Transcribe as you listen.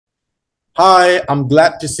Hi, I'm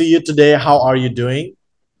glad to see you today. How are you doing?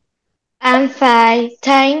 I'm fine,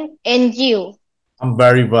 thank and you. I'm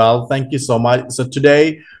very well. Thank you so much. So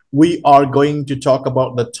today we are going to talk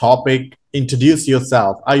about the topic introduce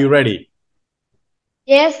yourself. Are you ready?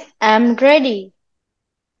 Yes, I'm ready.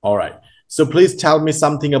 All right. So please tell me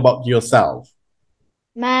something about yourself.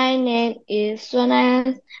 My name is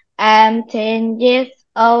Xuân. I'm 10 years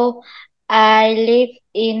old. I live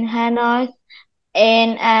in Hanoi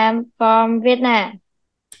and I'm from Vietnam.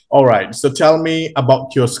 All right. So tell me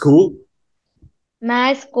about your school.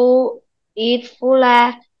 My school is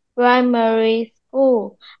Fula Primary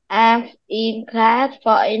School. I'm in class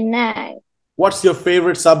 49. What's your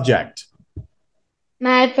favorite subject?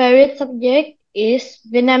 My favorite subject is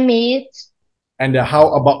Vietnamese. And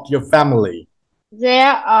how about your family? There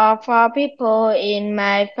are four people in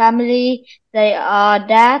my family. They are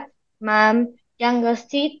dad, mom, younger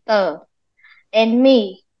sister, and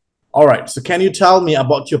me. All right. So can you tell me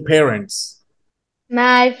about your parents?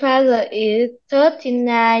 My father is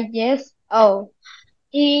 39 years old.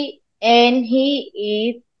 He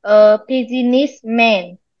is a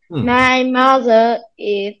businessman. Hmm. My mother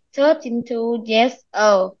is 32 years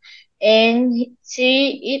old and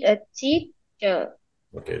she is a teacher.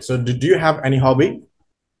 Okay. So do you have any hobby?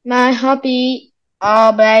 My hobby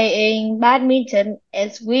are playing badminton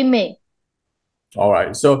and swimming. All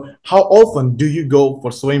right. So how often do you go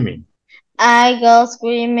for swimming? I go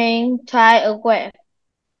swimming twice a week,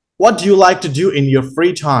 What do you like to do in your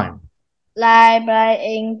free time? like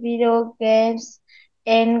playing video games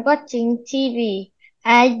and watching TV.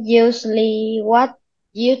 I usually watch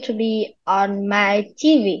YouTube on my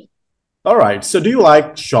TV. All right. So do you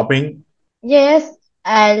like shopping? Yes,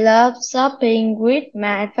 I love shopping with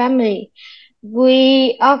my family.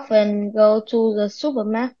 We often go to the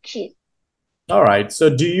supermarket. All right. So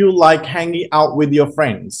do you like hanging out with your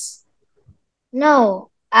friends? No,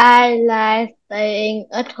 I like staying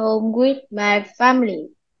at home with my family.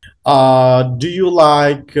 Do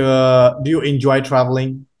you enjoy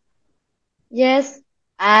traveling? Yes,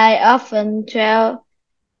 I often travel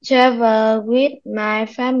with my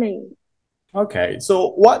family. Okay.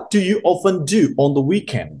 So what do you often do on the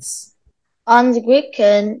weekends? On the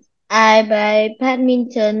weekend, I play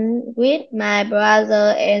badminton with my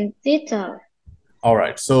brother and sister. All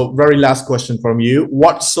right. So very last question from you.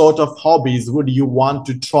 What sort of hobbies would you want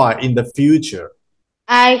to try in the future?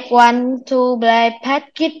 I want to play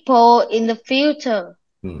basketball in the future.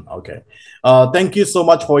 Okay. Thank you so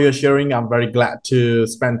much for your sharing. I'm very glad to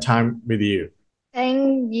spend time with you.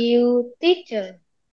 Thank you, teacher.